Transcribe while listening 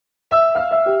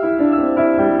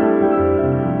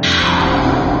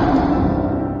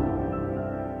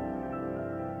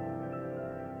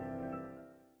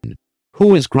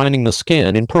Who is grinding the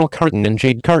skin in Pearl Carton and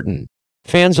Jade Carton?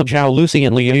 Fans of Zhao Lusi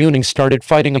and Liu started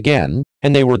fighting again,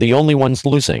 and they were the only ones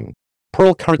losing.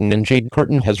 Pearl Carton and Jade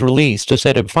Carton has released a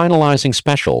set of finalizing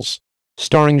specials.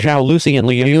 Starring Zhao Lusi and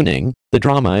Liu, the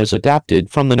drama is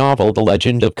adapted from the novel The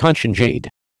Legend of Conch and Jade.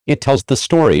 It tells the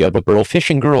story of a pearl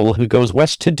fishing girl who goes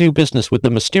west to do business with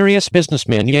the mysterious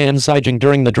businessman Yan Zijing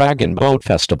during the Dragon Boat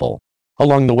Festival.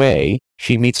 Along the way,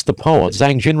 she meets the poet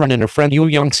Zhang Jinren and her friend Yu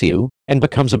Yongxiu, and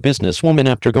becomes a businesswoman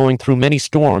after going through many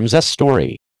storms.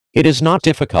 Story. It is not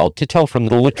difficult to tell from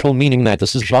the literal meaning that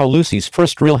this is Zhao Lusi's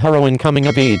first real heroine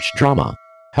coming-of-age drama.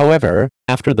 However,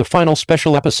 after the final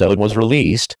special episode was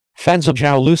released, fans of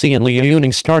Zhao Lusi and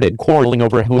Liu started quarreling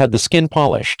over who had the skin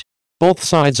polished. Both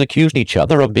sides accused each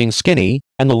other of being skinny,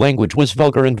 and the language was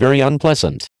vulgar and very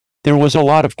unpleasant. There was a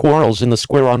lot of quarrels in the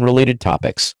square on related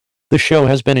topics. The show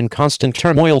has been in constant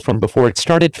turmoil from before it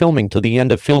started filming to the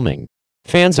end of filming.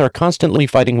 Fans are constantly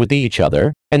fighting with each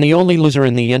other, and the only loser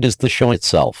in the end is the show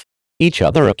itself. Each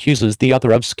other accuses the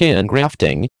other of skin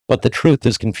grafting, but the truth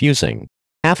is confusing.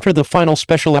 After the final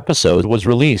special episode was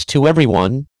released to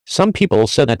everyone, some people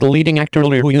said that the leading actor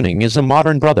Liu is a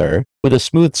modern brother, with a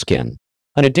smooth skin.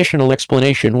 An additional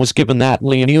explanation was given that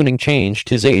Liu changed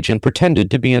his age and pretended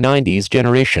to be a 90s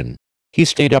generation. He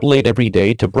stayed up late every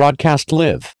day to broadcast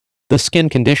live. The skin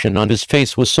condition on his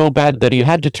face was so bad that he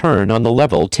had to turn on the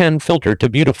level 10 filter to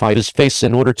beautify his face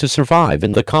in order to survive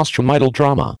in the costume idol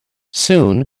drama.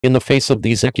 Soon, in the face of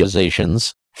these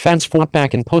accusations, fans fought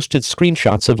back and posted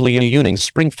screenshots of Liu's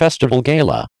Spring Festival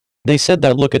gala. They said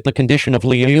that look at the condition of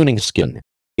Liu's skin.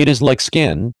 It is like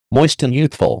skin, moist and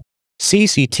youthful.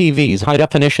 CCTV's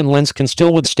high-definition lens can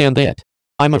still withstand it.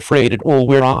 I'm afraid it will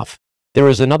wear off. There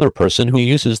is another person who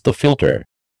uses the filter.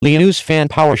 Liu's fan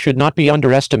power should not be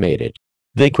underestimated.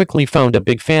 They quickly found a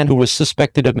big fan who was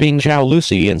suspected of being Zhao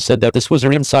Lusi and said that this was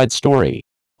her inside story.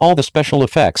 All the special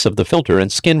effects of the filter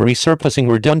and skin resurfacing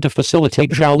were done to facilitate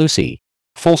Zhao Lusi.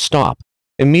 Full stop.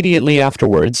 Immediately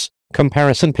afterwards,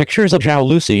 comparison pictures of Zhao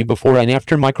Lusi before and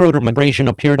after microdermabrasion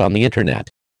appeared on the internet.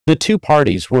 The two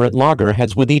parties were at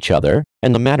loggerheads with each other,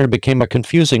 and the matter became a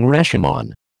confusing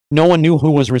Rashomon. No one knew who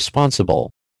was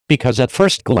responsible. Because at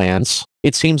first glance,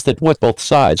 it seems that what both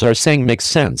sides are saying makes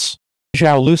sense.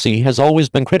 Zhao Lusi has always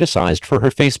been criticized for her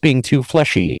face being too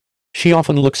fleshy. She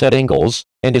often looks at angles,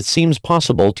 and it seems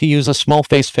possible to use a small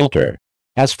face filter.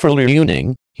 As for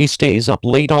Liu, he stays up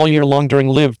late all year long during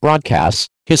live broadcasts,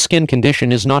 his skin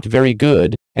condition is not very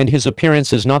good, and his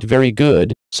appearance is not very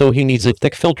good, so he needs a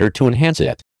thick filter to enhance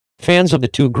it. Fans of the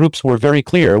two groups were very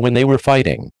clear when they were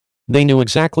fighting. They knew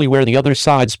exactly where the other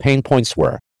side's pain points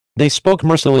were. They spoke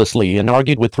mercilessly and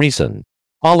argued with reason.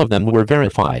 All of them were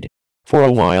verified. For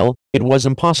a while, it was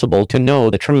impossible to know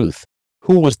the truth.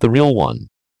 Who was the real one?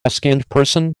 A skinned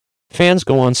person? Fans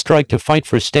go on strike to fight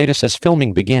for status as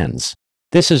filming begins.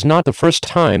 This is not the first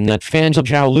time that fans of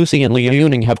Zhao Lusi and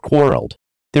Liu have quarreled.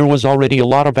 There was already a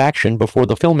lot of action before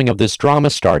the filming of this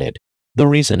drama started. The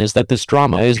reason is that this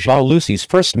drama is Zhao Lusi's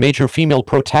first major female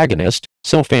protagonist,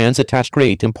 so fans attach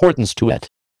great importance to it.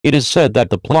 It is said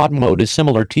that the plot mode is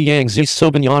similar to Yang Zi's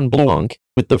Sauvignon Blanc,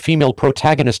 with the female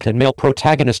protagonist and male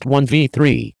protagonist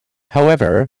 1v3.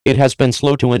 However, it has been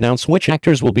slow to announce which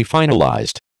actors will be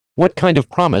finalized. What kind of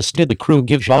promise did the crew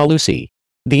give Zhao Lusi?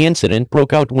 The incident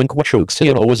broke out when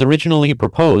Guochuxiao was originally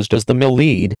proposed as the male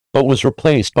lead, but was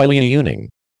replaced by Liu.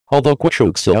 Although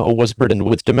Guochuxiao was burdened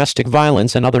with domestic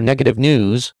violence and other negative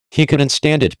news, he couldn't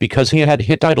stand it because he had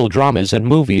hit idol dramas and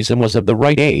movies and was of the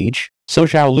right age, so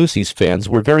Zhao Lusi's fans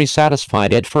were very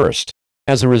satisfied at first.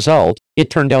 As a result, it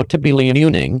turned out to be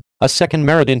Liu, a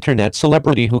second-merit internet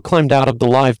celebrity who climbed out of the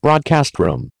live broadcast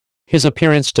room. His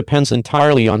appearance depends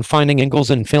entirely on finding angles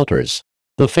and filters.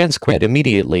 The fans quit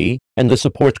immediately, and the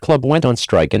support club went on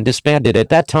strike and disbanded at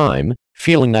that time,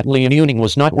 feeling that Liu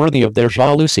was not worthy of their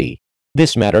Zhao Lusi.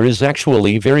 This matter is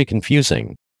actually very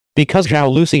confusing. Because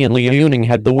Zhao Lusi and Liu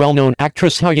had the well-known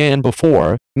actress Hao Yan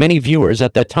before, many viewers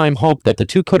at that time hoped that the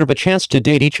two could have a chance to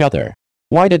date each other.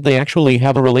 Why did they actually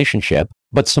have a relationship?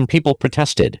 But some people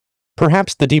protested.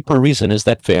 Perhaps the deeper reason is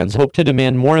that fans hope to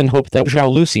demand more and hope that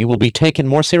Zhao Lusi will be taken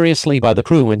more seriously by the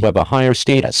crew and have a higher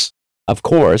status. Of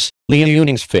course,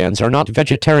 Liu's fans are not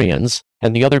vegetarians,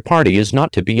 and the other party is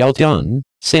not to be outdone,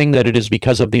 saying that it is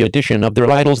because of the addition of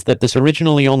their idols that this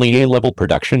originally only A-level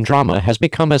production drama has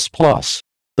become S+.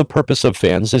 The purpose of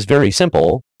fans is very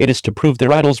simple, it is to prove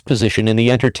their idol's position in the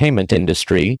entertainment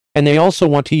industry, and they also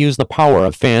want to use the power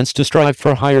of fans to strive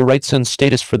for higher rights and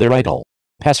status for their idol.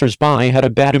 Passers-by had a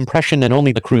bad impression and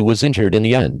only the crew was injured in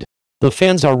the end. The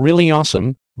fans are really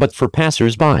awesome, but for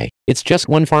passers-by, it's just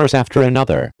one farce after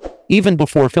another. Even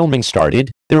before filming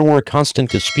started, there were constant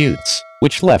disputes,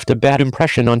 which left a bad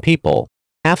impression on people.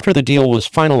 After the deal was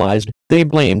finalized, they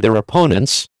blamed their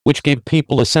opponents, which gave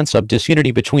people a sense of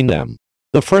disunity between them.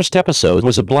 The first episode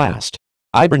was a blast.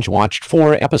 I binge-watched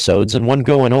 4 episodes in one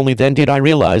go, and only then did I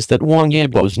realize that Wang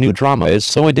Yibo's new drama is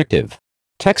so addictive.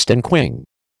 Text and Qing.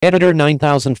 Editor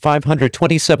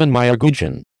 9527 Maya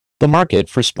Gujin. The market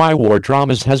for spy war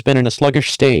dramas has been in a sluggish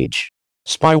stage.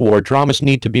 Spy war dramas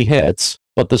need to be hits,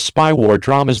 but the spy war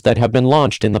dramas that have been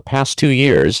launched in the past 2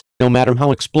 years, no matter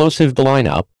how explosive the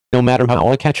lineup, no matter how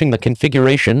eye-catching the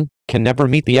configuration, can never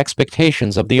meet the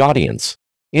expectations of the audience.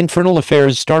 Infernal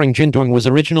Affairs starring Jin Dong was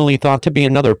originally thought to be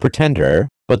another pretender,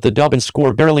 but the dub and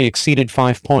score barely exceeded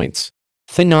 5 points.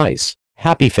 Thin Ice,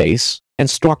 Happy Face, and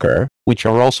Stalker, which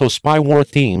are also spy war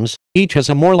themes, each has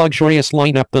a more luxurious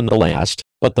lineup than the last,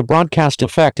 but the broadcast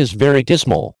effect is very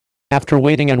dismal. After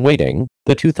waiting and waiting,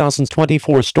 the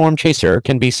 2024 Storm Chaser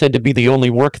can be said to be the only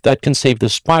work that can save the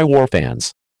spy war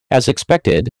fans. As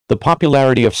expected, the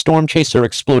popularity of Storm Chaser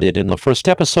exploded in the first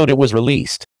episode it was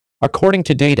released. According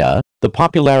to data, the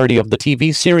popularity of the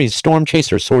TV series Storm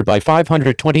Chaser soared by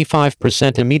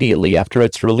 525% immediately after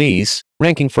its release,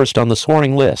 ranking first on the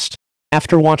soaring list.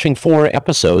 After watching 4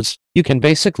 episodes, you can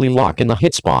basically lock in the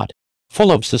hit spot.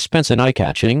 Full of suspense and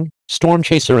eye-catching, Storm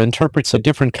Chaser interprets a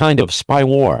different kind of spy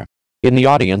war. In the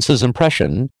audience's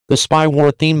impression, the spy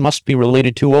war theme must be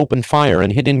related to open fire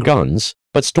and hidden guns,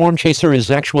 but Storm Chaser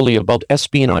is actually about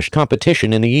espionage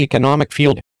competition in the economic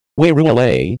field. Wei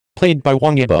Ruolei, played by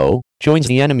Wang Yibo, joins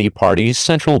the enemy party's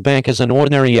central bank as an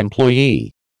ordinary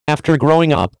employee. After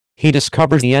growing up, he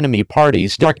discovers the enemy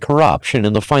party's dark corruption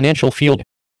in the financial field.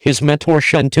 His mentor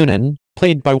Shen Tunan,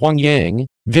 played by Wang Yang,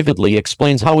 vividly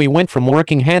explains how he went from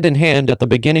working hand-in-hand at the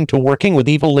beginning to working with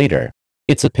evil later.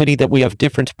 It's a pity that we have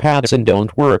different paths and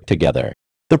don't work together.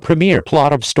 The premiere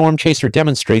plot of Storm Chaser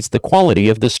demonstrates the quality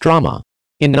of this drama.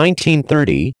 In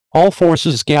 1930, all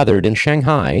forces gathered in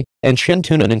Shanghai, and Shen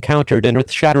Tunan encountered an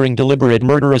earth-shattering deliberate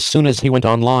murder as soon as he went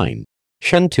online.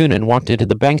 Shen Tunan walked into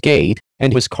the bank gate,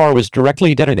 and his car was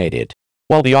directly detonated.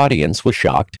 While the audience was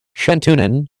shocked, Shen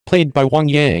Tunan, played by Wang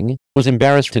Yang, was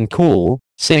embarrassed and cool,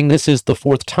 saying this is the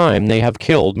 4th time they have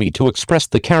killed me, to express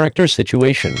the character's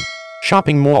situation.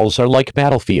 Shopping malls are like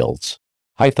battlefields.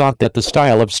 I thought that the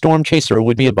style of Storm Chaser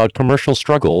would be about commercial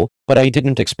struggle, but I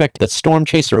didn't expect that Storm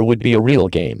Chaser would be a real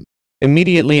game.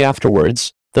 Immediately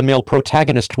afterwards, the male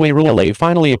protagonist Wei Ruolei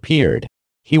finally appeared.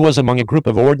 He was among a group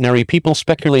of ordinary people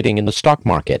speculating in the stock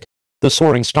market. The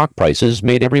soaring stock prices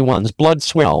made everyone's blood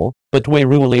swell, but Wei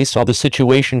Ruolei saw the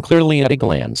situation clearly at a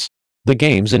glance. The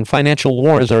games in financial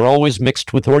wars are always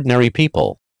mixed with ordinary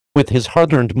people. With his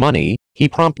hard-earned money, he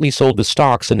promptly sold the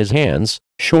stocks in his hands,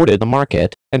 shorted the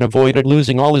market, and avoided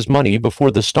losing all his money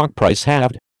before the stock price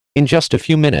halved. In just a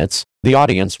few minutes, the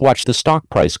audience watched the stock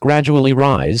price gradually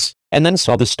rise, and then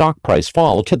saw the stock price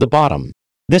fall to the bottom.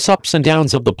 This ups and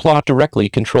downs of the plot directly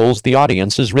controls the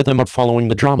audience's rhythm of following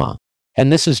the drama.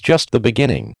 And this is just the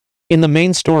beginning. In the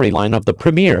main storyline of the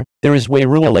premiere, there is Wei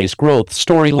Ruolei's growth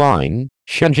storyline,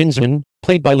 Shen Jinzhen,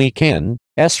 played by Li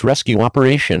Qin's rescue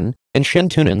operation, and Shen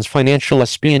Tunan's financial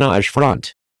espionage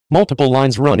front. Multiple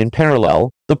lines run in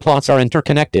parallel, the plots are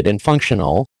interconnected and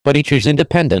functional, but each is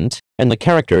independent, and the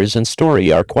characters and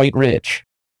story are quite rich.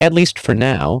 At least for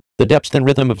now, the depth and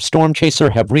rhythm of Storm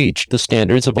Chaser have reached the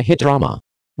standards of a hit drama.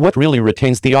 What really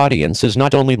retains the audience is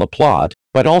not only the plot,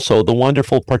 but also the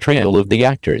wonderful portrayal of the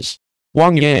actors.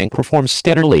 Wang Yang performs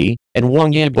steadily, and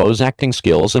Wang Yibo's acting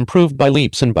skills improved by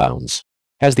leaps and bounds.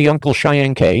 As the Uncle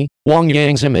Xiangke, Wang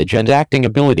Yang's image and acting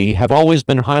ability have always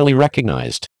been highly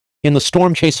recognized. In The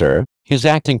Storm Chaser, his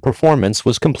acting performance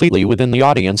was completely within the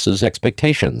audience's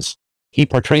expectations. He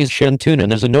portrays Shen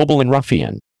Tunan as a noble and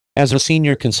ruffian. As a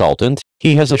senior consultant,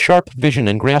 he has a sharp vision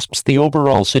and grasps the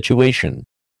overall situation.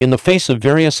 In the face of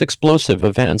various explosive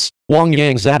events, Wang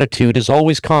Yang's attitude is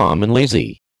always calm and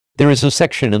lazy. There is a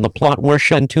section in the plot where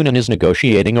Shen Tunan is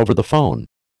negotiating over the phone.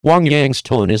 Wang Yang's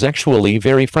tone is actually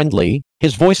very friendly,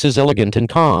 his voice is elegant and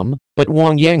calm, but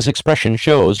Wang Yang's expression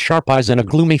shows sharp eyes and a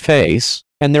gloomy face,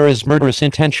 and there is murderous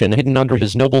intention hidden under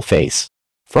his noble face.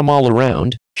 From all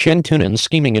around, Shen Tunan's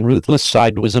scheming and ruthless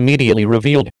side was immediately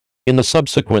revealed. In the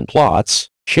subsequent plots,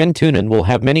 Shen Tunan will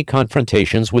have many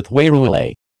confrontations with Wei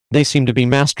Ruolei. They seem to be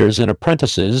masters and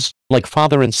apprentices, like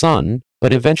father and son,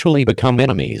 but eventually become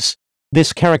enemies.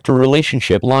 This character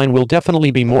relationship line will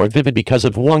definitely be more vivid because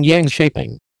of Wang Yang's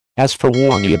shaping. As for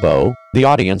Wang Yibo, the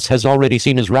audience has already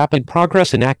seen his rapid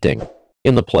progress in acting.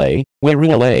 In the play, Wei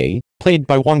Ruolei, played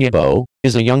by Wang Yibo,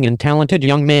 is a young and talented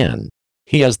young man.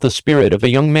 He has the spirit of a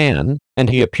young man, and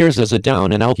he appears as a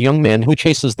down-and-out young man who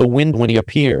chases the wind when he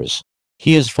appears.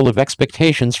 He is full of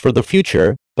expectations for the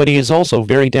future, but he is also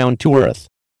very down-to-earth.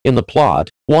 In the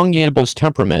plot, Wang Yibo's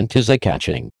temperament is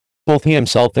eye-catching. Both he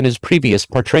himself and his previous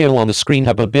portrayal on the screen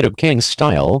have a bit of King's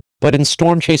style, but in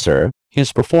Storm Chaser,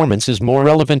 his performance is more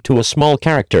relevant to a small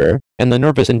character, and the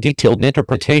nervous and detailed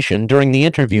interpretation during the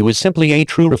interview is simply a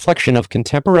true reflection of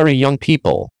contemporary young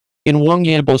people. In Wang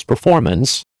Yibo's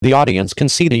performance, the audience can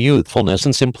see the youthfulness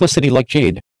and simplicity like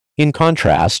Jade. In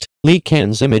contrast, Li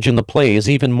Qin's image in the play is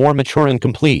even more mature and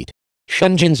complete.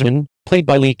 Shen Jinzhen, played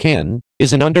by Li Qin,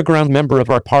 is an underground member of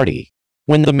our party.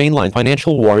 When the mainline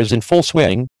financial war is in full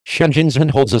swing, Shen Jinzhen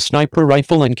holds a sniper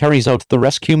rifle and carries out the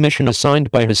rescue mission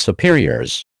assigned by his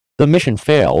superiors. The mission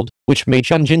failed, which made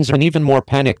Shen Jinzhen even more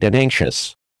panicked and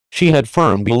anxious. She had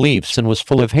firm beliefs and was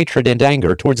full of hatred and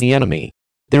anger towards the enemy.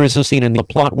 There is a scene in the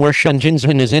plot where Shen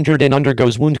Jinzhen is injured and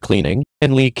undergoes wound cleaning,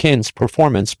 and Li Qin's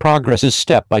performance progresses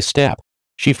step by step.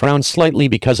 She frowns slightly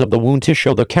because of the wound to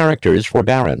show the character's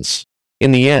forbearance.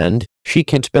 In the end, she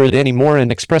can't bear it anymore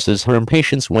and expresses her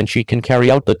impatience when she can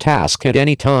carry out the task at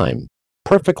any time.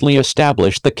 Perfectly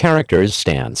established the character's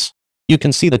stance. You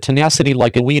can see the tenacity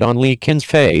like a weed on Li Qin's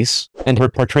face, and her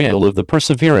portrayal of the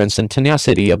perseverance and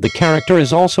tenacity of the character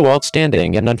is also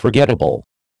outstanding and unforgettable.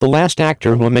 The last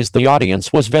actor who amazed the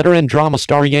audience was veteran drama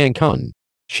star Yang Kun.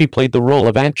 She played the role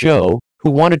of Aunt Jo, who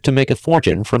wanted to make a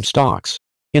fortune from stocks.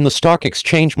 In the stock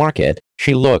exchange market,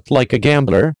 she looked like a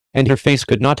gambler, and her face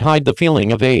could not hide the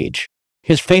feeling of age.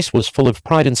 His face was full of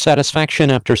pride and satisfaction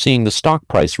after seeing the stock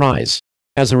price rise.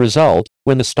 As a result,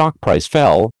 when the stock price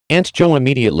fell, Aunt Jo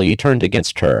immediately turned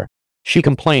against her. She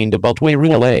complained about Wei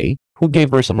Ruolei, who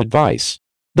gave her some advice.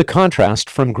 The contrast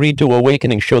from greed to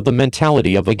awakening showed the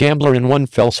mentality of a gambler in one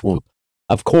fell swoop.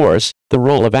 Of course, the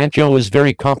role of Aunt Jo is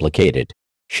very complicated.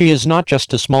 She is not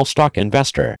just a small stock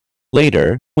investor.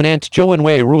 Later, when Aunt Jo and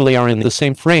Wei Ruolei are in the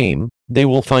same frame, they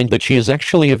will find that she is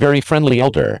actually a very friendly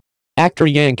elder. Actor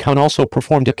Yang Kun also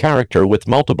performed a character with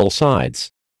multiple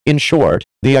sides. In short,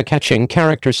 the eye-catching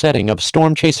character setting of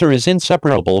Storm Chaser is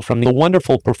inseparable from the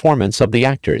wonderful performance of the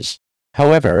actors.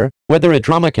 However, whether a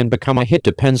drama can become a hit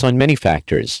depends on many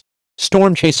factors.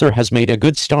 Storm Chaser has made a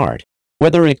good start.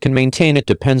 Whether it can maintain it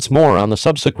depends more on the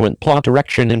subsequent plot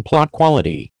direction and plot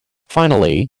quality.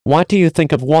 Finally, what do you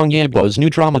think of Wang Yibo's new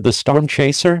drama The Storm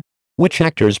Chaser? Which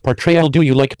actor's portrayal do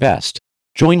you like best?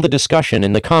 Join the discussion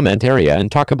in the comment area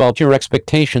and talk about your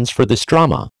expectations for this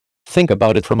drama. Think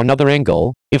about it from another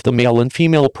angle. If the male and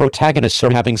female protagonists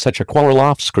are having such a quarrel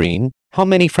off-screen, how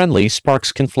many friendly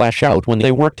sparks can flash out when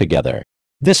they work together?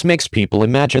 This makes people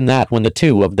imagine that when the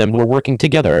two of them were working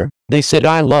together, they said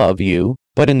 "I love you,"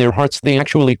 but in their hearts they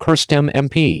actually cursed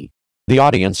MP. The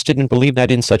audience didn't believe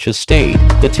that in such a state,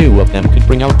 the two of them could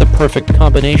bring out the perfect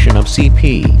combination of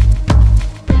CP.